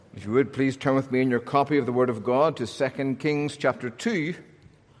If you would, please turn with me in your copy of the Word of God to 2 Kings chapter 2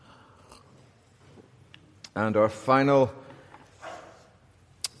 and our final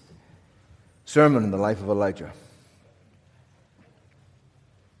sermon in the life of Elijah.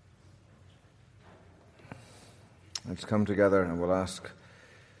 Let's come together and we'll ask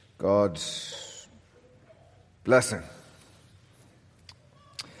God's blessing.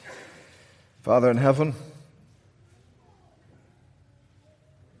 Father in heaven,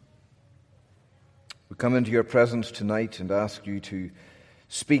 we come into your presence tonight and ask you to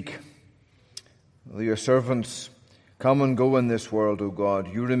speak. Though your servants come and go in this world, O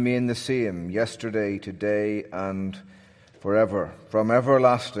God, you remain the same yesterday, today, and forever. From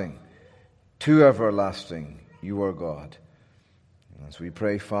everlasting to everlasting, you are God. As we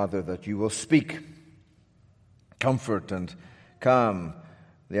pray, Father, that you will speak, comfort and calm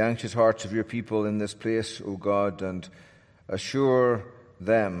the anxious hearts of your people in this place, O God, and assure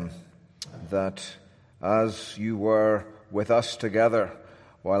them that as you were with us together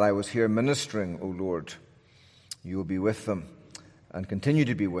while I was here ministering, O Lord, you will be with them and continue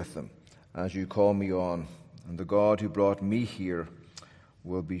to be with them as you call me on. And the God who brought me here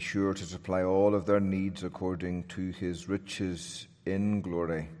will be sure to supply all of their needs according to his riches in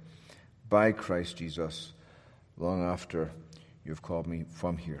glory by Christ Jesus, long after you've called me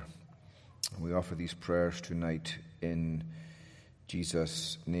from here. We offer these prayers tonight in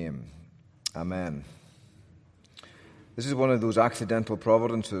Jesus' name. Amen. This is one of those accidental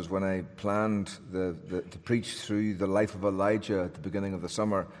providences. When I planned to preach through the life of Elijah at the beginning of the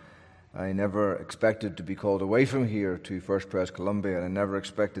summer, I never expected to be called away from here to First Pres Columbia, and I never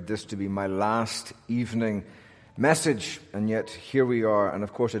expected this to be my last evening message, and yet here we are. And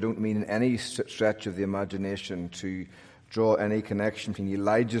of course I don't mean in any stretch of the imagination to draw any connection between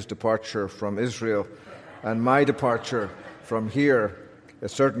Elijah's departure from Israel and my departure from here. It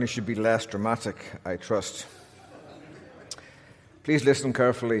certainly should be less dramatic, I trust. Please listen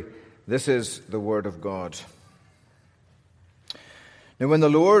carefully. This is the word of God. Now, when the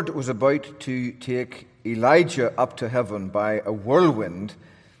Lord was about to take Elijah up to heaven by a whirlwind,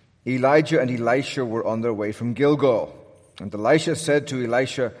 Elijah and Elisha were on their way from Gilgal. And Elisha said to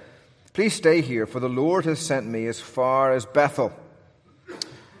Elisha, "Please stay here, for the Lord has sent me as far as Bethel."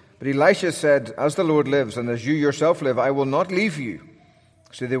 But Elisha said, "As the Lord lives, and as you yourself live, I will not leave you."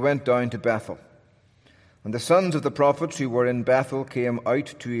 So they went down to Bethel. And the sons of the prophets who were in Bethel came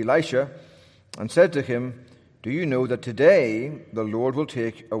out to Elisha and said to him, "Do you know that today the Lord will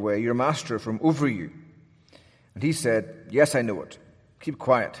take away your master from over you?" And he said, "Yes, I know it. Keep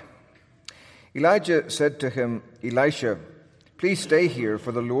quiet." Elijah said to him, "Elisha, please stay here,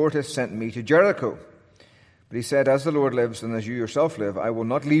 for the Lord has sent me to Jericho." But he said, "As the Lord lives, and as you yourself live, I will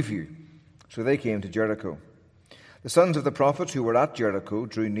not leave you." So they came to Jericho. The sons of the prophets who were at Jericho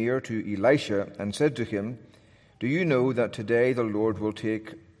drew near to Elisha and said to him, "Do you know that today the Lord will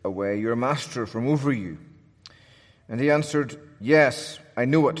take away your master from over you?" And he answered, "Yes, I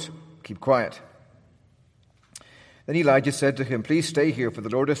know it. Keep quiet." Then Elijah said to him, "Please stay here, for the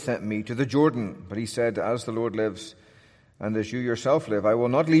Lord has sent me to the Jordan." But he said, "As the Lord lives, and as you yourself live, I will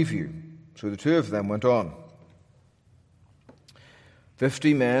not leave you." So the two of them went on.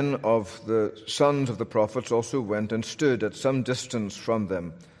 50 men of the sons of the prophets also went and stood at some distance from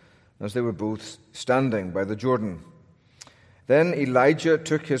them, as they were both standing by the Jordan. Then Elijah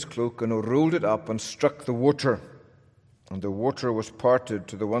took his cloak and rolled it up and struck the water, and the water was parted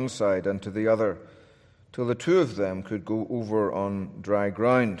to the one side and to the other, till the two of them could go over on dry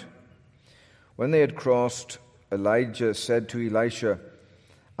ground. When they had crossed, Elijah said to Elisha,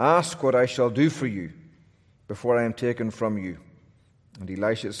 "Ask what I shall do for you before I am taken from you." And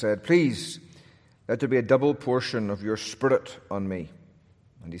Elisha said, "Please, let there be a double portion of your spirit on me."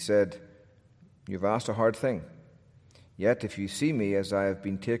 And he said, "You've asked a hard thing. Yet if you see me as I have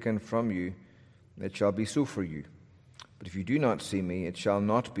been taken from you, it shall be so for you. But if you do not see me, it shall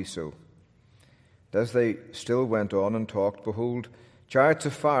not be so." And as they still went on and talked, behold, chariots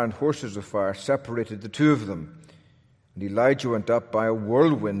of fire and horses of fire separated the two of them. And Elijah went up by a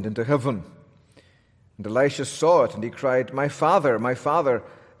whirlwind into heaven. And Elisha saw it, and he cried, my father,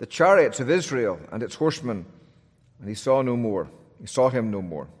 the chariots of Israel and its horsemen." And he saw no more. He saw him no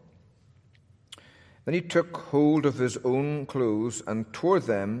more. Then he took hold of his own clothes and tore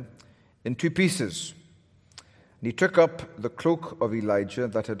them in two pieces. And he took up the cloak of Elijah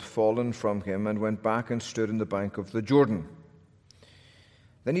that had fallen from him and went back and stood on the bank of the Jordan.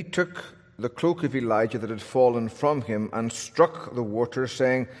 Then he took the cloak of Elijah that had fallen from him and struck the water,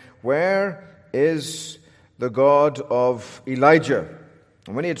 saying, "Where is the God of Elijah?"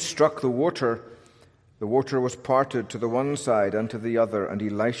 And when he had struck the water, the water was parted to the one side and to the other, and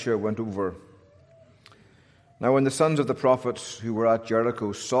Elisha went over. Now when the sons of the prophets who were at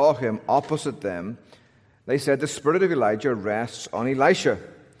Jericho saw him opposite them, they said, "The spirit of Elijah rests on Elisha."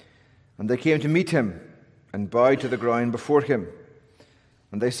 And they came to meet him and bowed to the ground before him.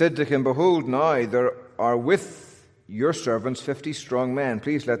 And they said to him, "Behold, now there are with your servants 50 strong men.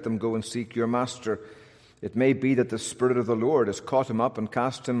 Please let them go and seek your master. It may be that the Spirit of the Lord has caught him up and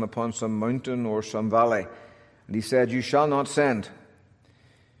cast him upon some mountain or some valley." And he said, "You shall not send."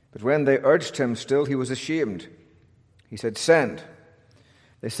 But when they urged him still, he was ashamed. He said, "Send."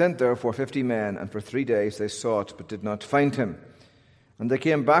 They sent therefore 50 men, and for 3 days they sought, but did not find him. And they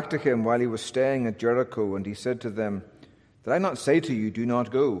came back to him while he was staying at Jericho, and he said to them, "Did I not say to you, do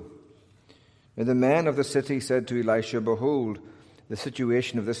not go?" And the men of the city said to Elisha, "Behold, the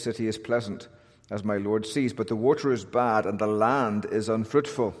situation of this city is pleasant, as my Lord sees, but the water is bad, and the land is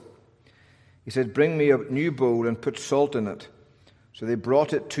unfruitful." He said, "Bring me a new bowl and put salt in it." So they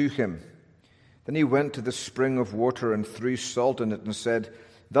brought it to him. Then he went to the spring of water and threw salt in it and said,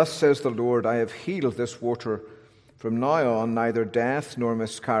 "Thus says the Lord, I have healed this water. From now on neither death nor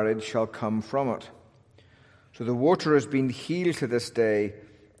miscarriage shall come from it." So the water has been healed to this day,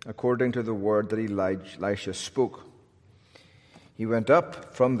 according to the word that Elisha spoke. He went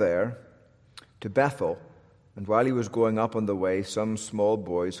up from there to Bethel, and while he was going up on the way, some small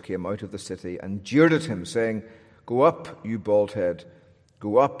boys came out of the city and jeered at him, saying, "Go up, you bald head.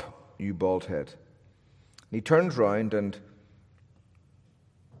 Go up, you bald head." And he turned round, and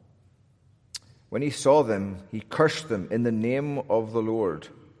when he saw them, he cursed them in the name of the Lord.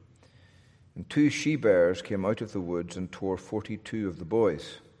 And 2 she-bears came out of the woods and tore 42 of the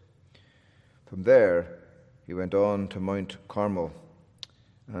boys. From there he went on to Mount Carmel,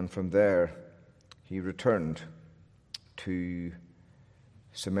 and from there he returned to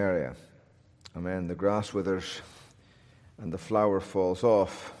Samaria. Amen. The grass withers and the flower falls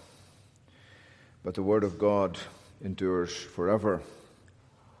off, but the word of God endures forever.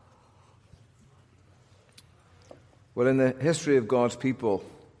 Well, in the history of God's people,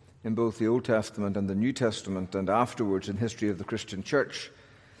 in both the Old Testament and the New Testament, and afterwards in history of the Christian church,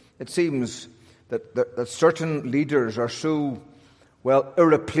 it seems that certain leaders are so,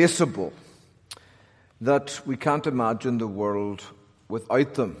 irreplaceable that we can't imagine the world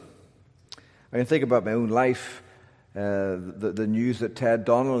without them. I can think about my own life, the news that Ted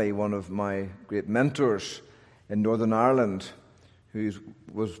Donnelly, one of my great mentors in Northern Ireland, who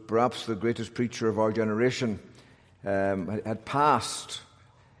was perhaps the greatest preacher of our generation, had passed.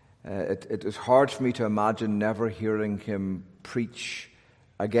 It is hard for me to imagine never hearing him preach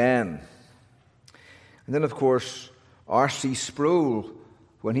again. And then, of course, R.C. Sproul,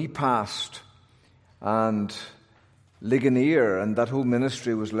 when he passed, and Ligonier, and that whole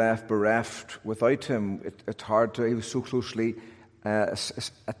ministry was left bereft without him. It's hard to, he was so closely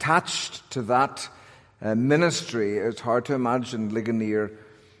attached to that ministry. It's hard to imagine Ligonier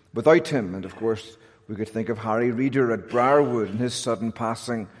without him. And of course, we could think of Harry Reeder at Briarwood and his sudden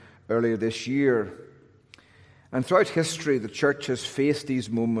passing earlier this year. And throughout history, the church has faced these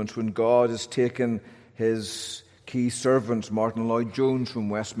moments when God has taken his key servants, Martin Lloyd-Jones from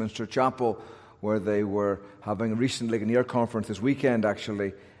Westminster Chapel, where they were having a recent Ligonier conference this weekend,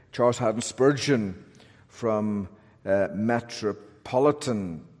 actually, Charles Haddon Spurgeon from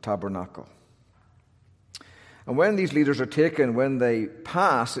Metropolitan Tabernacle. And when these leaders are taken, when they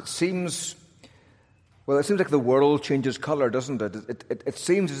pass, it seems like the world changes colour, doesn't it? It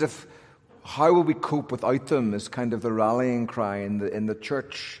seems as if how will we cope without them is kind of the rallying cry in the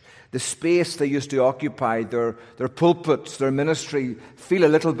church. The space they used to occupy, their pulpits, their ministry, feel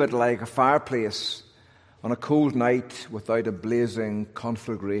a little bit like a fireplace on a cold night without a blazing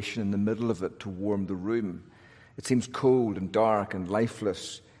conflagration in the middle of it to warm the room. It seems cold and dark and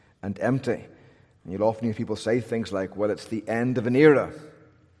lifeless and empty. And you'll often hear people say things like, well, it's the end of an era.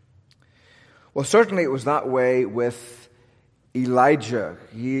 Well, certainly it was that way with Elijah.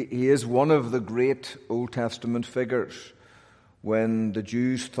 He is one of the great Old Testament figures. When the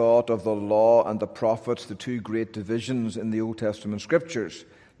Jews thought of the law and the prophets, the two great divisions in the Old Testament scriptures,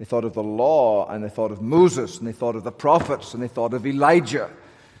 they thought of the law and they thought of Moses and they thought of the prophets and they thought of Elijah.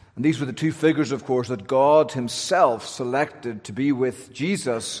 And these were the two figures, of course, that God himself selected to be with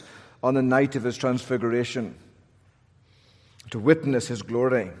Jesus on the night of his transfiguration, to witness his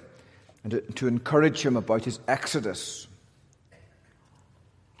glory and to encourage him about his exodus.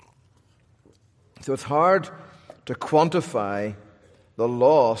 So it's hard to quantify the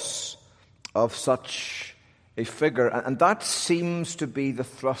loss of such a figure. And that seems to be the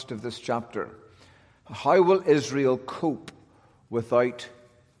thrust of this chapter. How will Israel cope without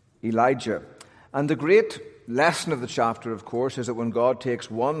Elijah? And the great lesson of the chapter, of course, is that when God takes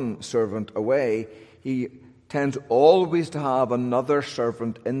one servant away, he tends always to have another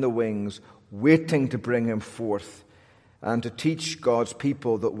servant in the wings waiting to bring him forth and to teach God's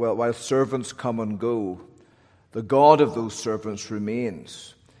people that while servants come and go, the God of those servants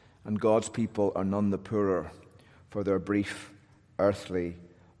remains, and God's people are none the poorer for their brief earthly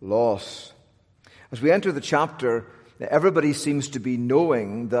loss. As we enter the chapter, everybody seems to be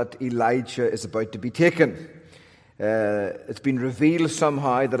knowing that Elijah is about to be taken. It's been revealed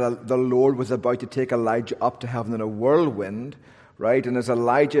somehow that the Lord was about to take Elijah up to heaven in a whirlwind, right? And as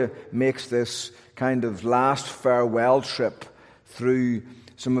Elijah makes this kind of last farewell trip through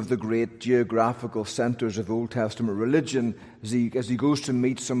some of the great geographical centers of Old Testament religion, as he goes to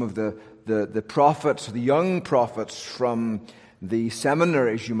meet some of the prophets, the young prophets from the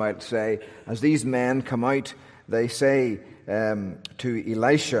seminaries, you might say, as these men come out, they say to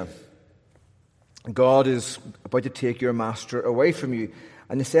Elisha, God is about to take your master away from you.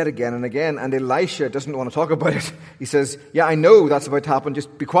 And they say it again and again, and Elisha doesn't want to talk about it. He says, yeah, I know that's about to happen,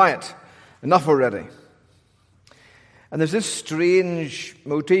 just be quiet. Enough already. And there's this strange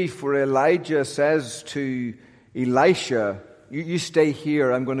motif where Elijah says to Elisha, you stay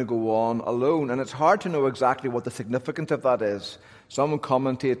here, I'm going to go on alone. And it's hard to know exactly what the significance of that is. Some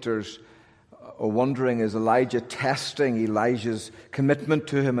commentators are wondering, is Elijah testing Elijah's commitment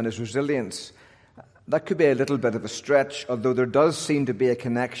to him and his resilience? That could be a little bit of a stretch, although there does seem to be a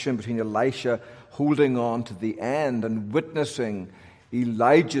connection between Elisha holding on to the end and witnessing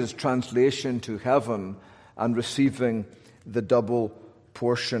Elijah's translation to heaven and receiving the double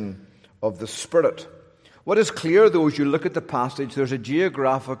portion of the Spirit. What is clear, though, as you look at the passage, there's a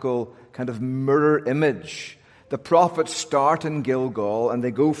geographical kind of mirror image. The prophets start in Gilgal, and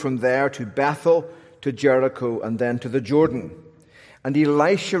they go from there to Bethel, to Jericho, and then to the Jordan. And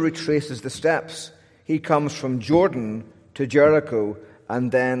Elisha retraces the steps. He comes from Jordan to Jericho,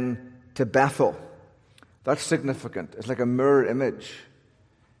 and then to Bethel. That's significant. It's like a mirror image.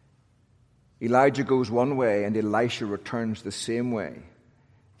 Elijah goes one way, and Elisha returns the same way.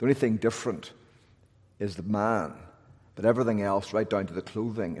 The only thing different is the man, but everything else, right down to the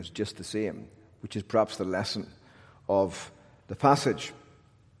clothing, is just the same, which is perhaps the lesson of the passage.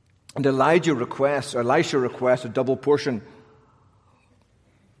 And Elisha requests a double portion.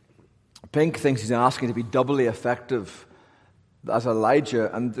 Pink thinks he's asking to be doubly effective as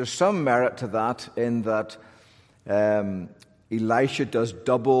Elijah, and there's some merit to that in that Elisha does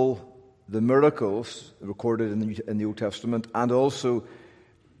double the miracles recorded in the Old Testament, and also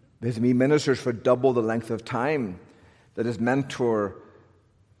he ministers for double the length of time that his mentor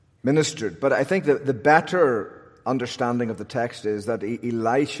ministered. But I think that the better understanding of the text is that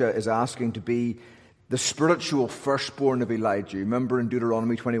Elisha is asking to be the spiritual firstborn of Elijah. Remember in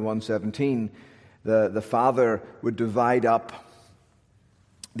Deuteronomy 21:17, the father would divide up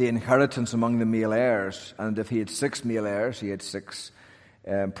the inheritance among the male heirs, and if he had 6 male heirs, he had 6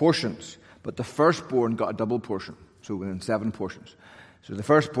 portions. But the firstborn got a double portion, so in 7 portions. So the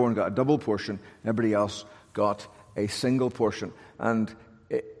firstborn got a double portion, everybody else got a single portion. And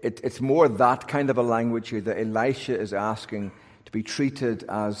it's more that kind of a language here that Elisha is asking to be treated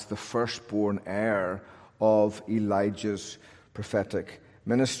as the firstborn heir of Elijah's prophetic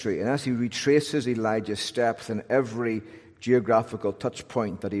ministry. And as he retraces Elijah's steps in every geographical touch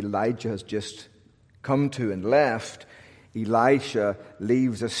point that Elijah has just come to and left, Elisha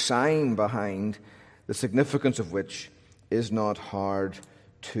leaves a sign behind, the significance of which is not hard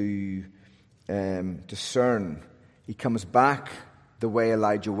to discern. He comes back the way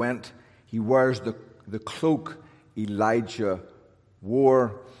Elijah went. He wears the cloak Elijah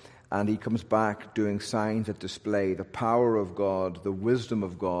wore, and he comes back doing signs that display the power of God, the wisdom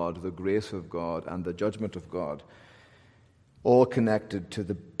of God, the grace of God, and the judgment of God, all connected to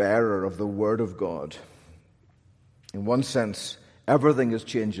the bearer of the Word of God. In one sense, everything is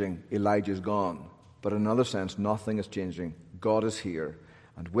changing. Elijah's gone. But in another sense, nothing is changing. God is here,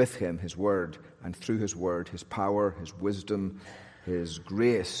 and with him, his word, and through his word, his power, his wisdom, his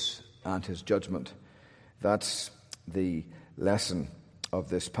grace, and his judgment. That's the lesson of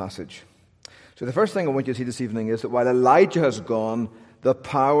this passage. So the first thing I want you to see this evening is that while Elijah has gone, the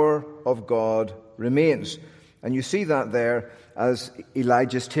power of God remains. And you see that there as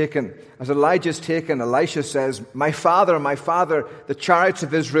Elijah's taken. As Elijah's taken, Elisha says, my father, the chariots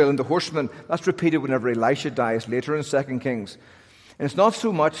of Israel and the horsemen. That's repeated whenever Elisha dies later in 2 Kings. And it's not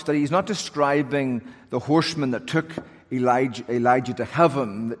so much that he's not describing the horsemen that took Elijah to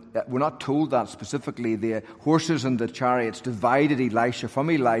heaven. We're not told that specifically. The horses and the chariots divided Elisha from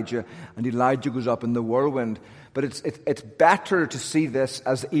Elijah, and Elijah goes up in the whirlwind. But it's better to see this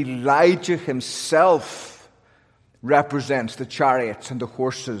as Elijah himself represents the chariots and the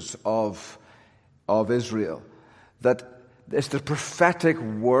horses of Israel. That it's the prophetic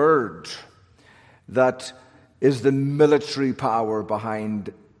word that is the military power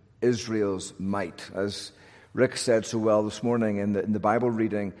behind Israel's might. As Rick said so well this morning in the Bible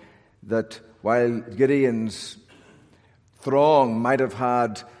reading, that while Gideon's throng might have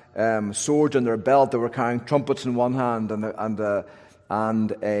had swords in their belt, they were carrying trumpets in one hand and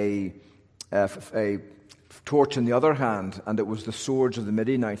a torch in the other hand, and it was the swords of the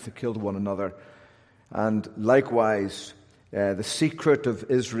Midianites that killed one another. And likewise, the secret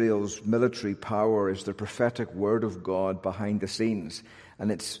of Israel's military power is the prophetic word of God behind the scenes, and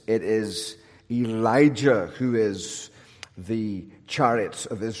it is Elijah who is the chariots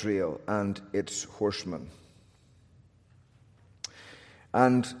of Israel and its horsemen.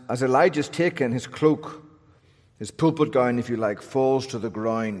 And as Elijah's taken, his cloak, his pulpit gown, if you like, falls to the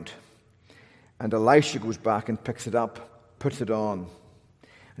ground. And Elisha goes back and picks it up, puts it on.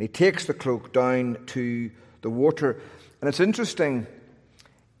 And he takes the cloak down to the water. And it's interesting,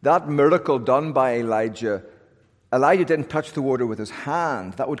 that miracle done by Elijah didn't touch the water with his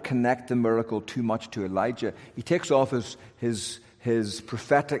hand. That would connect the miracle too much to Elijah. He takes off his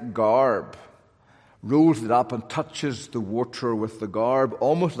prophetic garb, rolls it up and touches the water with the garb,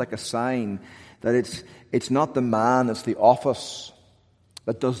 almost like a sign that it's not the man, it's the office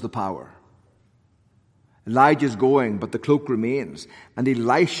that does the power. Elijah's going, but the cloak remains. And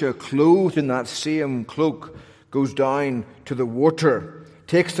Elisha, clothed in that same cloak, goes down to the water,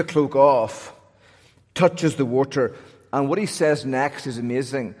 takes the cloak off, touches the water, and what he says next is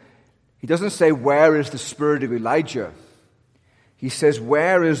amazing. He doesn't say, "Where is the spirit of Elijah?" He says,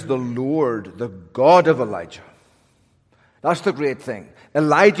 "Where is the Lord, the God of Elijah?" That's the great thing.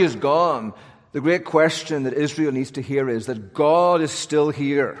 Elijah's gone. The great question that Israel needs to hear is that God is still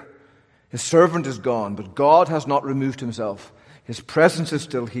here. His servant is gone, but God has not removed himself. His presence is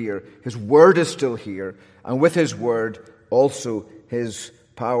still here. His word is still here. And with his word, also his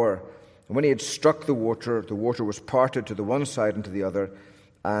power. And when he had struck the water was parted to the one side and to the other,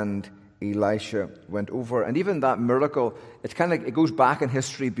 and Elisha went over. And even that miracle, it goes back in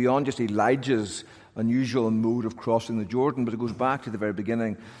history beyond just Elijah's unusual mode of crossing the Jordan, but it goes back to the very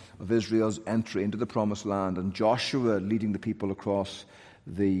beginning of Israel's entry into the Promised Land, and Joshua leading the people across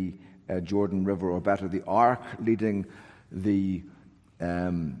the Jordan River, or better, the ark leading the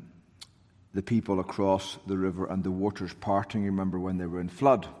people across the river, and the waters parting. You remember when they were in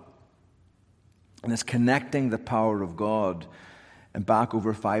flood. And it's connecting the power of God and back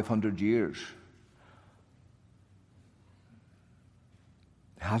over 500 years.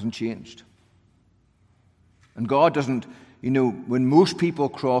 It hasn't changed. And God doesn't, when most people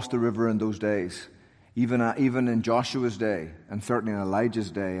crossed the river in those days, even in Joshua's day, and certainly in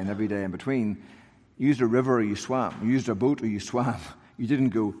Elijah's day, and every day in between, you used a river or you swam. You used a boat or you swam. You didn't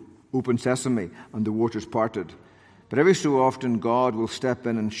go open sesame and the waters parted. But every so often, God will step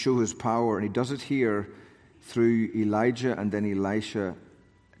in and show his power, and he does it here through Elijah and then Elisha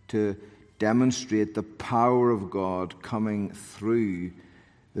to demonstrate the power of God coming through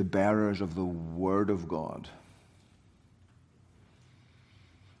the bearers of the Word of God.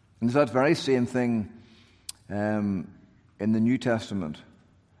 And it's that very same thing in the New Testament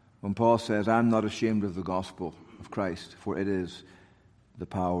when Paul says, "I'm not ashamed of the gospel of Christ, for it is the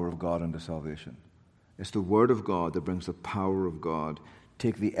power of God unto salvation." It's the Word of God that brings the power of God.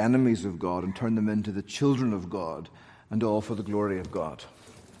 Take the enemies of God and turn them into the children of God, and all for the glory of God.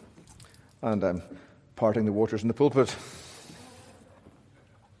 And I'm parting the waters in the pulpit.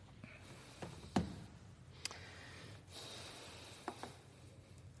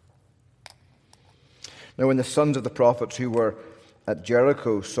 Now when the sons of the prophets who were at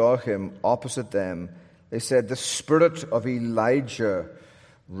Jericho saw him opposite them, they said, "The spirit of Elijah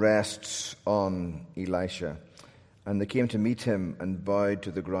rests on Elisha." And they came to meet him and bowed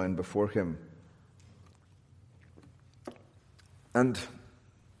to the ground before him. And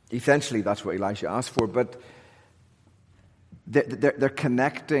essentially that's what Elisha asked for, but they're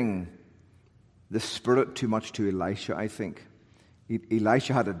connecting the spirit too much to Elisha, I think.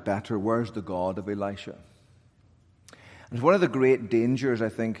 Elisha had it better. Where's the God of Elisha? And it's one of the great dangers, I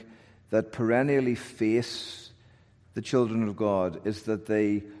think, that perennially face the children of God is that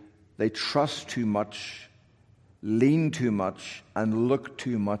they trust too much, lean too much, and look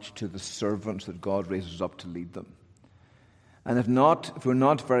too much to the servants that God raises up to lead them. And if we're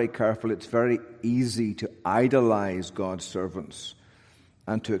not very careful, it's very easy to idolize God's servants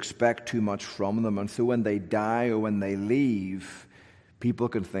and to expect too much from them. And so when they die or when they leave, people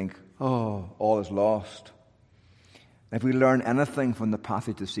can think, oh, all is lost. If we learn anything from the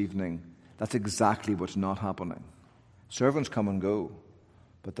passage this evening, that's exactly what's not happening. Servants come and go,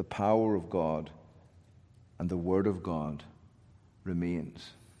 but the power of God and the Word of God remains.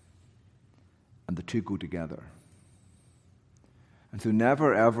 And the two go together. And so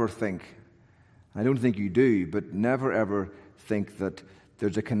never ever think, I don't think you do, but never ever think that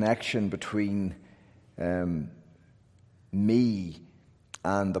there's a connection between me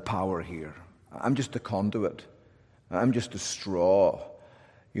and the power here. I'm just a conduit. I'm just a straw.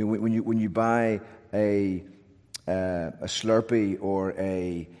 When you buy a Slurpee or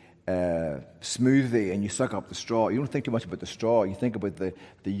a smoothie and you suck up the straw, you don't think too much about the straw. You think about the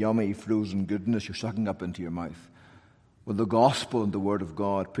yummy frozen goodness you're sucking up into your mouth. Well, the gospel and the word of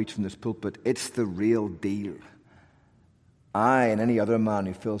God preached from this pulpit, it's the real deal. I and any other man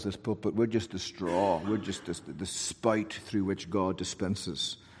who fills this pulpit, we're just the straw. We're just the spout through which God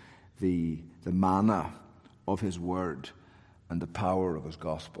dispenses the manna of his word and the power of his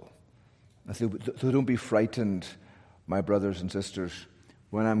gospel. And so don't be frightened, my brothers and sisters.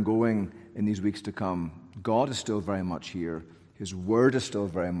 When I'm going in these weeks to come, God is still very much here. His word is still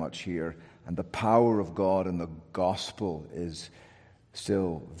very much here. And the power of God and the gospel is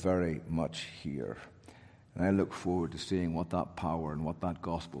still very much here. And I look forward to seeing what that power and what that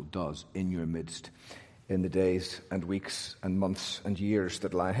gospel does in your midst in the days and weeks and months and years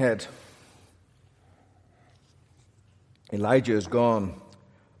that lie ahead. Elijah is gone,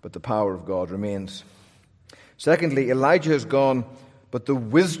 but the power of God remains. Secondly, Elijah is gone, but the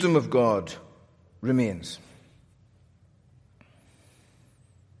wisdom of God remains.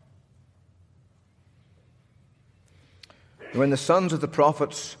 When the sons of the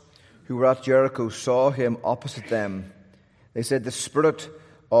prophets who were at Jericho saw him opposite them, they said, "The spirit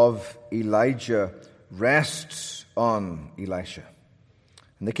of Elijah rests on Elisha."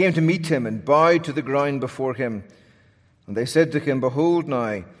 And they came to meet him and bowed to the ground before him. And they said to him, "Behold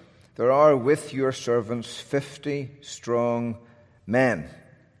now, there are with your servants 50 strong men.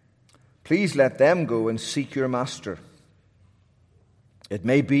 Please let them go and seek your master. It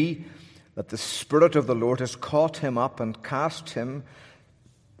may be that the Spirit of the Lord has caught him up and cast him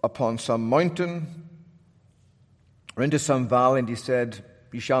upon some mountain or into some valley, and he said,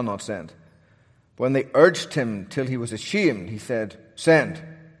 'You shall not send.' When they urged him till he was ashamed, he said, 'Send.'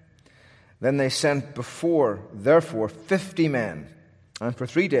 Then they sent therefore 50 men, and for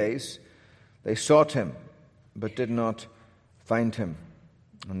 3 days they sought him, but did not find him.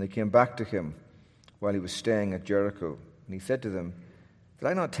 And they came back to him while he was staying at Jericho. And he said to them, 'Did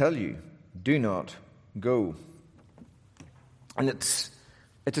I not tell you, do not go?'" And it's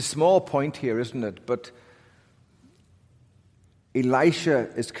a small point here, isn't it? But Elisha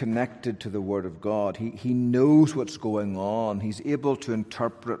is connected to the Word of God. He knows what's going on. He's able to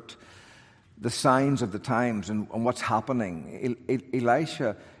interpret the signs of the times and what's happening.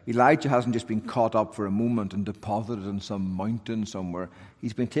 Elijah hasn't just been caught up for a moment and deposited in some mountain somewhere.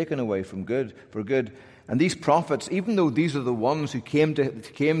 He's been taken away for good. And these prophets, even though these are the ones who came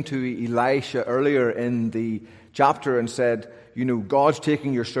to Elisha earlier in the chapter and said, God's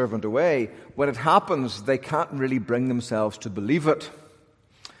taking your servant away, when it happens, they can't really bring themselves to believe it.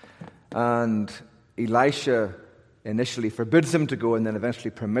 And Elisha initially forbids them to go and then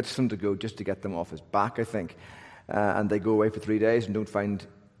eventually permits them to go just to get them off his back, I think. And they go away for 3 days and don't find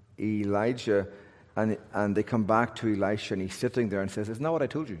Elijah. And they come back to Elisha and he's sitting there and says, "Isn't that what I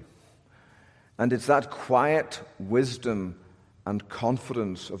told you?" And it's that quiet wisdom and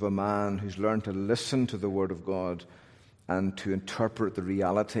confidence of a man who's learned to listen to the Word of God and to interpret the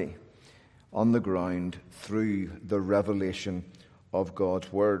reality on the ground through the revelation of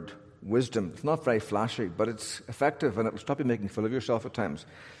God's Word. Wisdom. It's not very flashy, but it's effective, and it will stop you making a fool of yourself at times.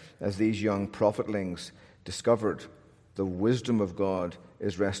 As these young prophetlings discovered, the wisdom of God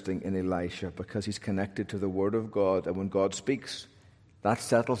is resting in Elisha because he's connected to the Word of God, and when God speaks, that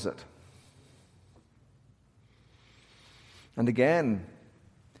settles it. And again,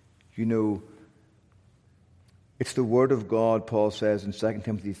 it's the Word of God, Paul says in 2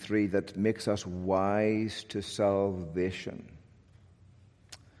 Timothy 3, that makes us wise to salvation.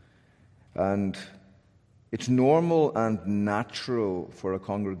 And it's normal and natural for a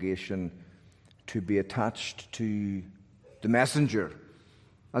congregation to be attached to the messenger,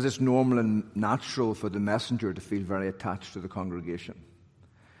 as it's normal and natural for the messenger to feel very attached to the congregation.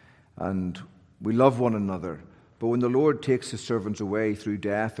 And we love one another. But when the Lord takes his servants away through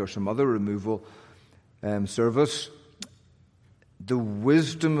death or some other removal service, the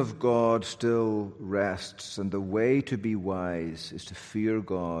wisdom of God still rests, and the way to be wise is to fear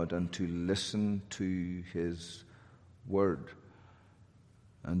God and to listen to his word.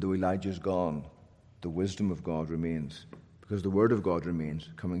 And though Elijah's gone, the wisdom of God remains, because the word of God remains,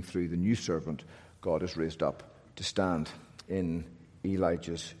 coming through the new servant God has raised up to stand in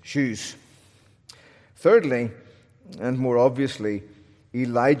Elijah's shoes. Thirdly, and more obviously,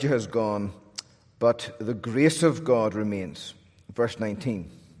 Elijah has gone, but the grace of God remains. Verse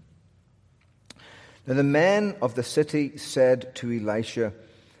 19. Now the men of the city said to Elisha,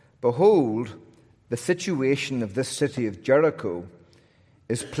 "Behold, the situation of this city of Jericho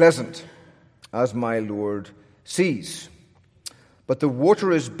is pleasant, as my Lord sees. But the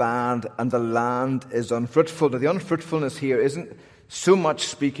water is bad, and the land is unfruitful." Now the unfruitfulness here isn't so much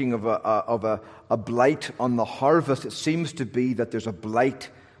speaking of a blight on the harvest. It seems to be that there's a blight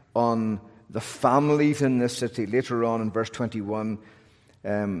on the families in this city. Later on in verse 21,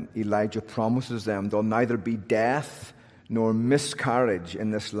 Elijah promises them there'll neither be death nor miscarriage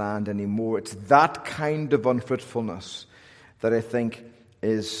in this land anymore. It's that kind of unfruitfulness that I think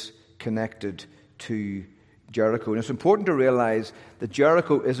is connected to Jericho. And it's important to realize that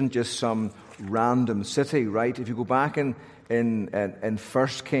Jericho isn't just some random city, right? If you go back in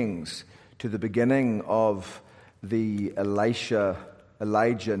 1 Kings to the beginning of the Elijah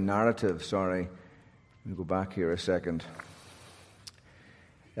narrative, Let me go back here a second.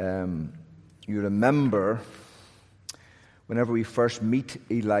 You remember whenever we first meet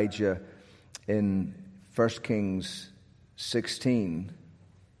Elijah in 1 Kings 16,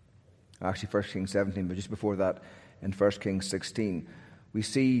 actually 1 Kings 17, but just before that in 1 Kings 16, we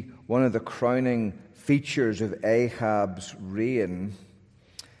see one of the crowning features of Ahab's reign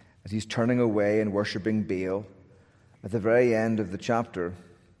as he's turning away and worshipping Baal. At the very end of the chapter,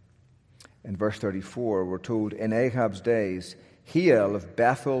 in verse 34, we're told, "In Ahab's days, Hiel of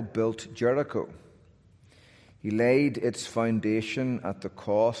Bethel built Jericho. He laid its foundation at the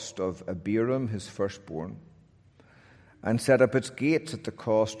cost of Abiram, his firstborn, and set up its gates at the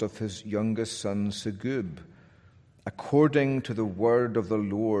cost of his youngest son Segub, according to the word of the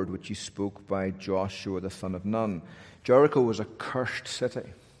Lord which he spoke by Joshua the son of Nun." Jericho was a cursed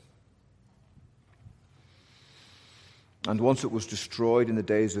city. And once it was destroyed in the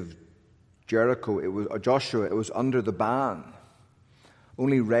days of Joshua, it was under the ban.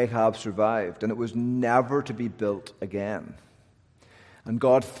 Only Rahab survived, and it was never to be built again. And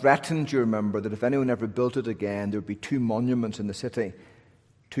God threatened, you remember, that if anyone ever built it again, there would be 2 monuments in the city,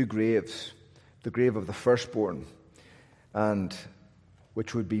 2 graves. The grave of the firstborn, and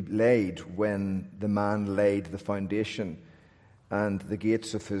which would be laid when the man laid the foundation, and the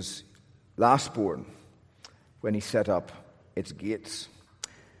gates of his lastborn, when he set up its gates.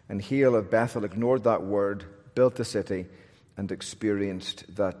 And Hiel of Bethel ignored that word, built the city, and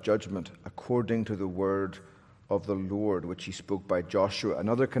experienced that judgment according to the word of the Lord, which he spoke by Joshua.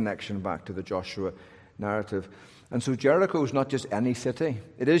 Another connection back to the Joshua narrative. And so Jericho is not just any city.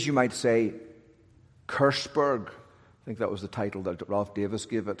 It is, you might say, Curseburg. I think that was the title that Ralph Davis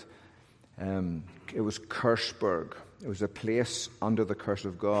gave it. It was Curseburg. It was a place under the curse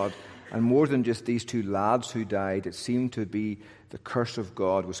of God. And more than just these 2 lads who died, it seemed to be the curse of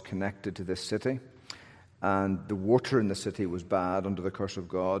God was connected to this city. And the water in the city was bad under the curse of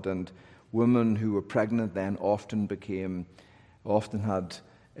God. And women who were pregnant then often had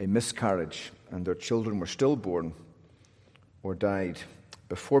a miscarriage, and their children were stillborn or died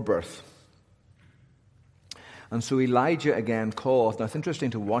before birth. And so Elijah again calls. Now it's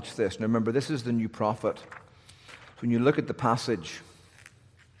interesting to watch this. Now remember, this is the new prophet. When you look at the passage,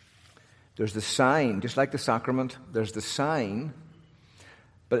 there's the sign, just like the sacrament, there's the sign,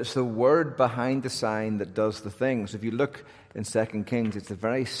 but it's the word behind the sign that does the thing. So if you look in 2 Kings, it's a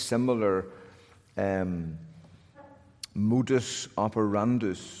very similar modus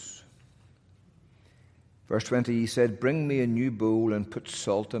operandus. Verse 20, he said, "Bring me a new bowl and put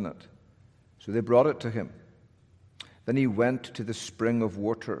salt in it." So they brought it to him. Then he went to the spring of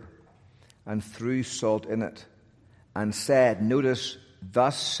water and threw salt in it and said, notice,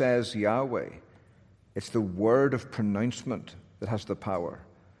 "Thus says Yahweh." It's the word of pronouncement that has the power.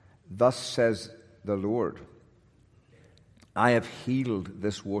 "Thus says the Lord, I have healed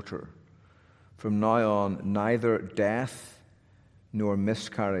this water. From now on, neither death nor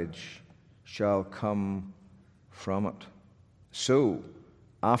miscarriage shall come from it." So,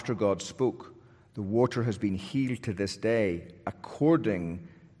 after God spoke, the water has been healed to this day, according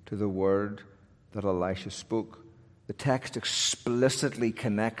to the word that Elisha spoke. The text explicitly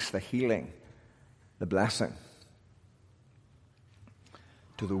connects the healing, the blessing,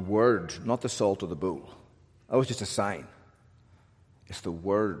 to the word, not the salt of the bowl. That was just a sign. It's the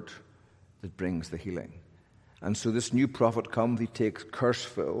word that brings the healing. And so this new prophet comes, he takes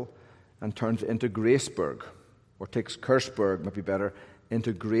Curseville and turns it into Graceburg, or takes Curseburg, might be better,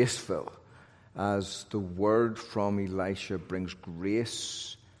 into Graceville, as the word from Elisha brings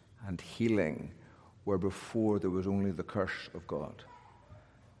grace and healing where before there was only the curse of God.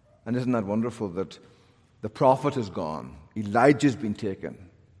 And isn't that wonderful that the prophet is gone, Elijah's been taken,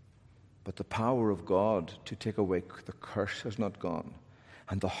 but the power of God to take away the curse has not gone,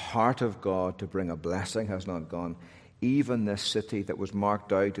 and the heart of God to bring a blessing has not gone. Even this city that was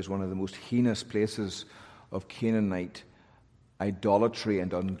marked out as one of the most heinous places of Canaanite idolatry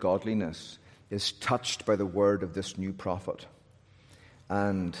and ungodliness is touched by the word of this new prophet.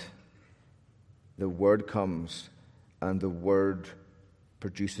 And the word comes, and the word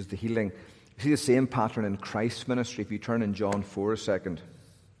produces the healing. You see the same pattern in Christ's ministry. If you turn in John 4 a second.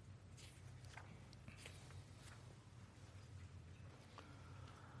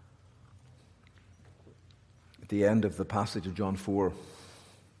 At the end of the passage of John 4.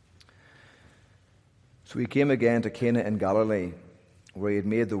 So he came again to Cana in Galilee, where he had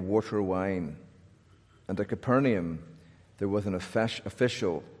made the water wine. And at Capernaum there was an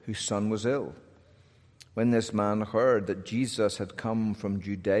official whose son was ill. When this man heard that Jesus had come from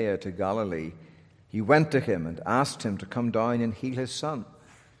Judea to Galilee, he went to him and asked him to come down and heal his son,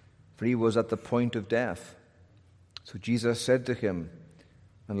 for he was at the point of death. So Jesus said to him,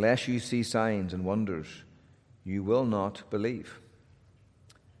 "Unless you see signs and wonders, you will not believe."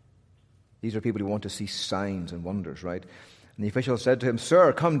 These are people who want to see signs and wonders, right? And the official said to him,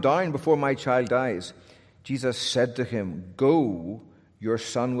 "Sir, come down before my child dies." Jesus said to him, "Go, your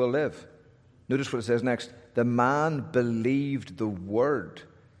son will live." Notice what it says next. The man believed the word.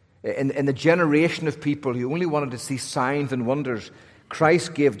 In the generation of people who only wanted to see signs and wonders,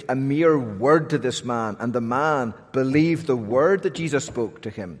 Christ gave a mere word to this man, and the man believed the word that Jesus spoke to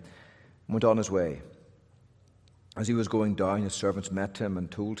him and went on his way. As he was going down, his servants met him and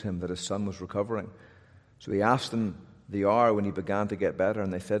told him that his son was recovering. So he asked them the hour when he began to get better,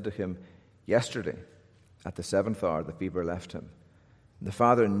 and they said to him, "Yesterday, at the 7th hour, the fever left him." And the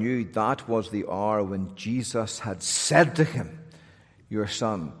father knew that was the hour when Jesus had said to him, "Your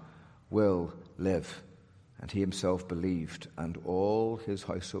son will live." And he himself believed, and all his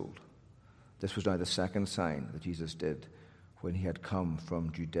household. This was now the second sign that Jesus did when he had come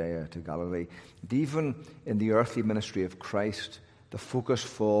from Judea to Galilee. And even in the earthly ministry of Christ, the focus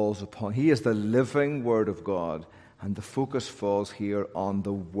falls upon, he is the living word of God, and the focus falls here on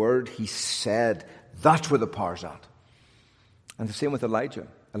the word he said. That's where the power's at. And the same with Elijah.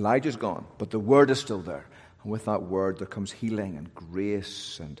 Elijah's gone, but the word is still there. And with that word there comes healing and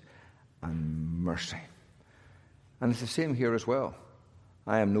grace and mercy. And it's the same here as well.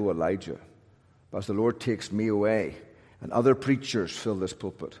 I am no Elijah, but as the Lord takes me away and other preachers fill this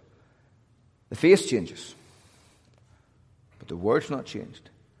pulpit, the face changes, but the word's not changed,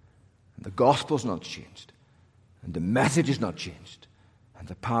 and the gospel's not changed, and the message is not changed, and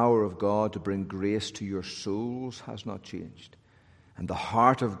the power of God to bring grace to your souls has not changed. And the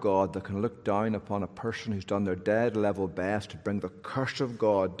heart of God that can look down upon a person who's done their dead level best to bring the curse of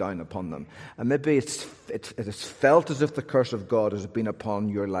God down upon them. And maybe it is felt as if the curse of God has been upon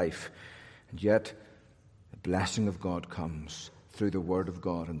your life. And yet, the blessing of God comes through the word of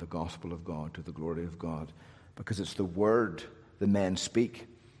God and the gospel of God to the glory of God. Because it's the word the men speak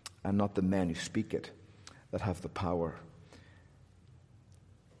and not the men who speak it that have the power.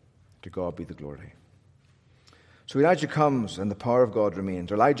 To God be the glory. So Elijah comes and the power of God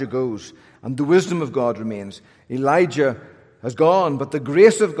remains. Elijah goes and the wisdom of God remains. Elijah has gone, but the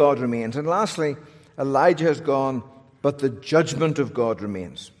grace of God remains. And lastly, Elijah has gone, but the judgment of God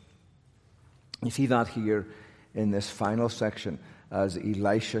remains. You see that here in this final section as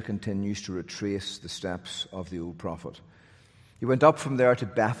Elisha continues to retrace the steps of the old prophet. He went up from there to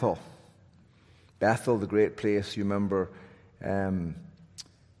Bethel. Bethel, the great place, you remember,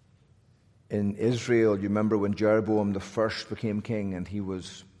 in Israel, you remember when Jeroboam the first became king, and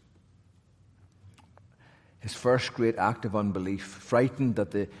his first great act of unbelief, frightened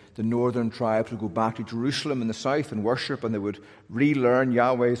that the northern tribes would go back to Jerusalem in the south and worship, and they would relearn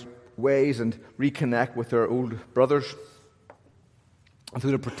Yahweh's ways and reconnect with their old brothers. And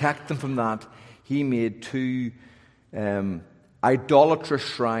so to protect them from that, he made two idolatrous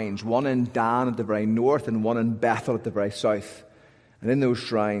shrines, one in Dan at the very north and one in Bethel at the very south. And in those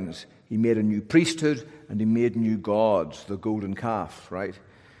shrines, he made a new priesthood and he made new gods, the golden calf, right?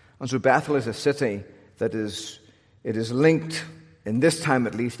 And so Bethel is a city that is linked, in this time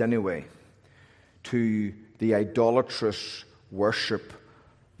at least anyway, to the idolatrous worship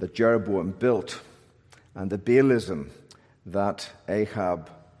that Jeroboam built and the Baalism that Ahab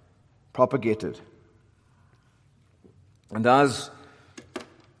propagated. And as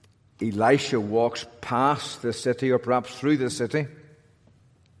Elisha walks past the city, or perhaps through the city,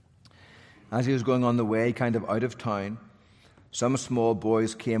 as he was going on the way, kind of out of town, some small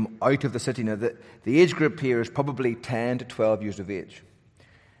boys came out of the city. Now, the age group here is probably 10 to 12 years of age.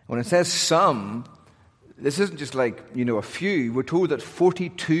 When it says some, this isn't just like, a few. We're told that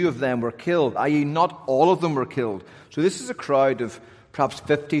 42 of them were killed, i.e. not all of them were killed. So this is a crowd of perhaps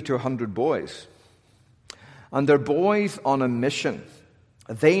 50 to 100 boys. And they're boys on a mission.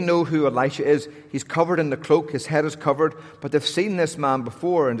 They know who Elisha is. He's covered in the cloak. His head is covered. But they've seen this man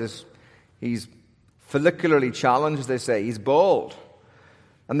before, and he's follicularly challenged, as they say. He's bald.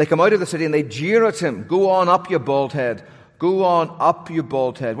 And they come out of the city and they jeer at him. Go on up, you bald head. Go on up, you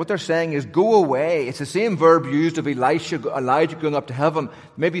bald head. What they're saying is, go away. It's the same verb used of Elijah going up to heaven.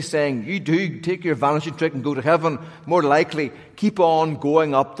 Maybe saying, you do take your vanishing trick and go to heaven. More likely, keep on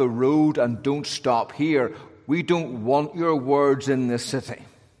going up the road and don't stop here. We don't want your words in this city.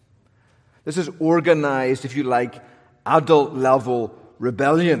 This is organized, if you like, adult-level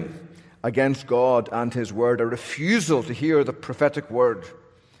rebellion against God and His word, a refusal to hear the prophetic word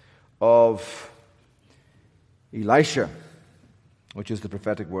of Elisha, which is the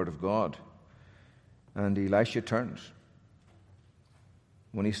prophetic word of God. And Elisha turns.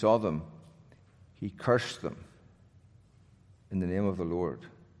 When he saw them, he cursed them in the name of the Lord.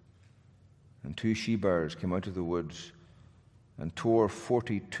 And 2 she-bears came out of the woods and tore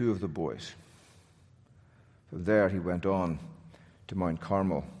 42 of the boys. From there he went on to Mount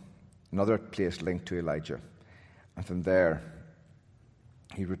Carmel, another place linked to Elijah. And from there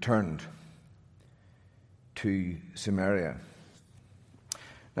he returned to Samaria.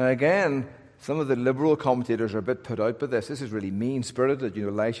 Now again, some of the liberal commentators are a bit put out by this. This is really mean-spirited.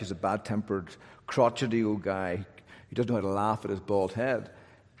 Elisha's a bad-tempered, crotchety old guy. He doesn't know how to laugh at his bald head.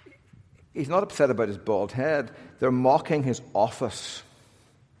 He's not upset about his bald head. They're mocking his office.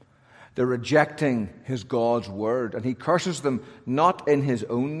 They're rejecting his God's word. And he curses them not in his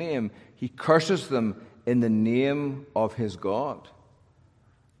own name. He curses them in the name of his God.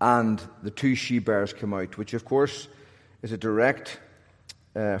 And the 2 she-bears come out, which of course is a direct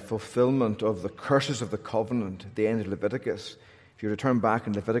fulfillment of the curses of the covenant at the end of Leviticus. If you return back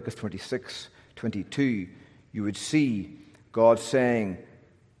in Leviticus 26:22, you would see God saying,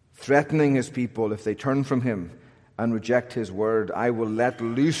 threatening his people if they turn from him and reject his word, I will let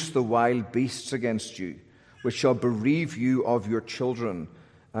loose the wild beasts against you, which shall bereave you of your children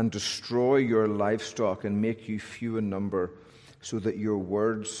and destroy your livestock and make you few in number, so that your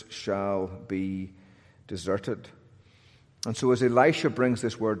words shall be deserted. And so as Elisha brings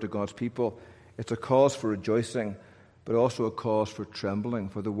this word to God's people, it's a cause for rejoicing, but also a cause for trembling,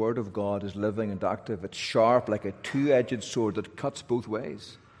 for the word of God is living and active. It's sharp like a 2-edged sword that cuts both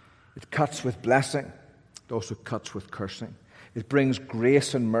ways. It cuts with blessing. It also cuts with cursing. It brings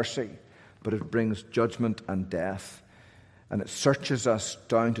grace and mercy, but it brings judgment and death. And it searches us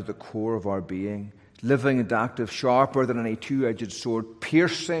down to the core of our being, living and active, sharper than any 2-edged sword,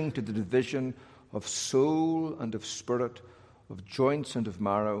 piercing to the division of soul and of spirit, of joints and of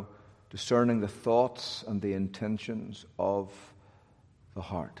marrow, discerning the thoughts and the intentions of the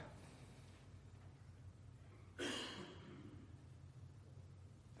heart.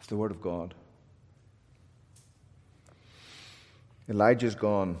 It's the word of God. Elijah's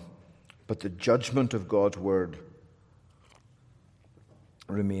gone, but the judgment of God's word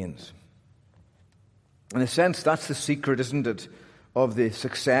remains. In a sense, that's the secret, isn't it, of the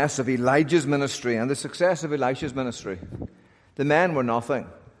success of Elijah's ministry and the success of Elisha's ministry. The men were nothing,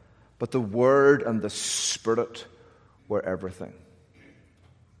 but the word and the spirit were everything.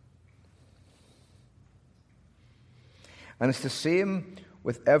 And it's the same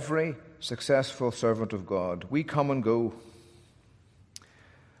with every successful servant of God. We come and go,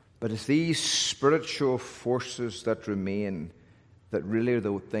 but it's these spiritual forces that remain that really are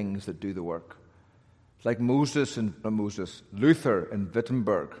the things that do the work. It's like Luther in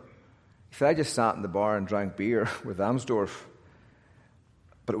Wittenberg. He said, I just sat in the bar and drank beer with Amsdorff,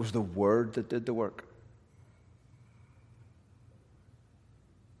 but it was the word that did the work.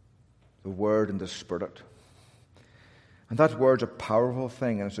 The word and the spirit. And that word's a powerful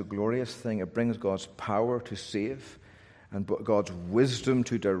thing, and it's a glorious thing. It brings God's power to save, and God's wisdom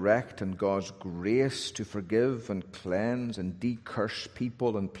to direct, and God's grace to forgive and cleanse and decurse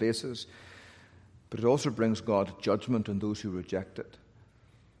people and places. But it also brings God's judgment on those who reject it.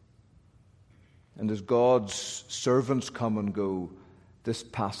 And as God's servants come and go, this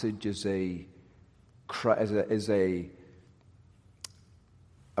passage is a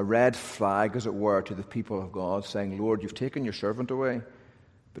a red flag, as it were, to the people of God, saying, Lord, you've taken your servant away,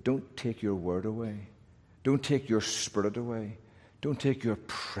 but don't take your word away. Don't take your spirit away. Don't take your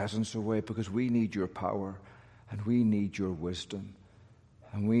presence away, because we need your power and we need your wisdom.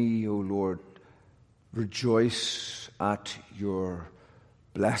 And we, O Lord, rejoice at your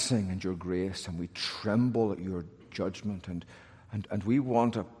blessing and your grace, and we tremble at your judgment. And we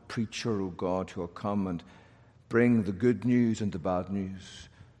want a preacher, O God, who will come and bring the good news and the bad news,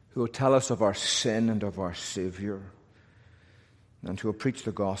 who will tell us of our sin and of our Savior, and who will preach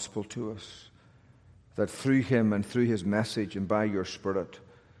the gospel to us, that through him and through his message and by your Spirit,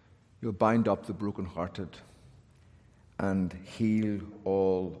 you'll bind up the brokenhearted and heal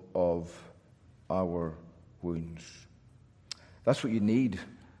all of our wounds. That's what you need,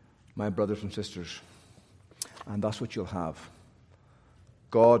 my brothers and sisters, and that's what you'll have.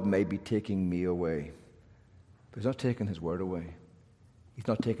 God may be taking me away, but he's not taking his word away. He's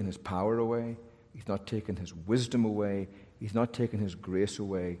not taking his power away. He's not taking his wisdom away. He's not taking his grace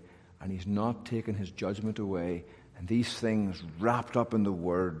away. And he's not taking his judgment away. And these things wrapped up in the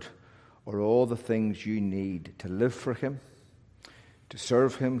word are all the things you need to live for him, to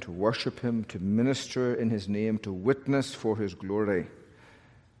serve him, to worship him, to minister in his name, to witness for his glory.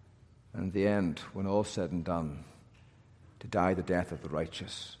 And in the end, when all's said and done, to die the death of the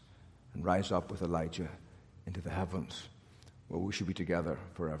righteous and rise up with Elijah into the heavens, where we should be together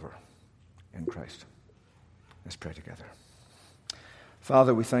forever in Christ. Let's pray together.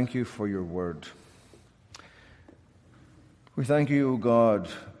 Father, we thank you for your word. We thank you, O God,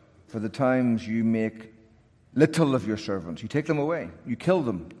 for the times you make little of your servants. You take them away. You kill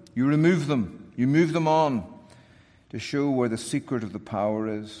them. You remove them. You move them on to show where the secret of the power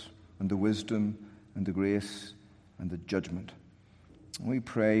is, and the wisdom and the grace and the judgment. We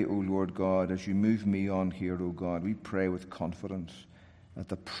pray, O Lord God, as you move me on here, O God, we pray with confidence that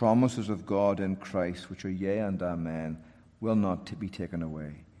the promises of God in Christ, which are yea and amen, will not be taken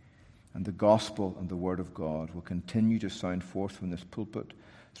away. And the gospel and the word of God will continue to sound forth from this pulpit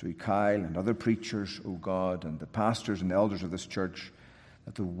through Kyle and other preachers, O God, and the pastors and elders of this church,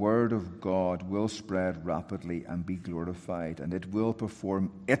 that the word of God will spread rapidly and be glorified, and it will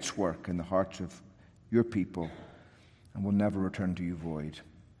perform its work in the hearts of your people and will never return to you void.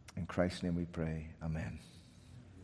 In Christ's name we pray. Amen.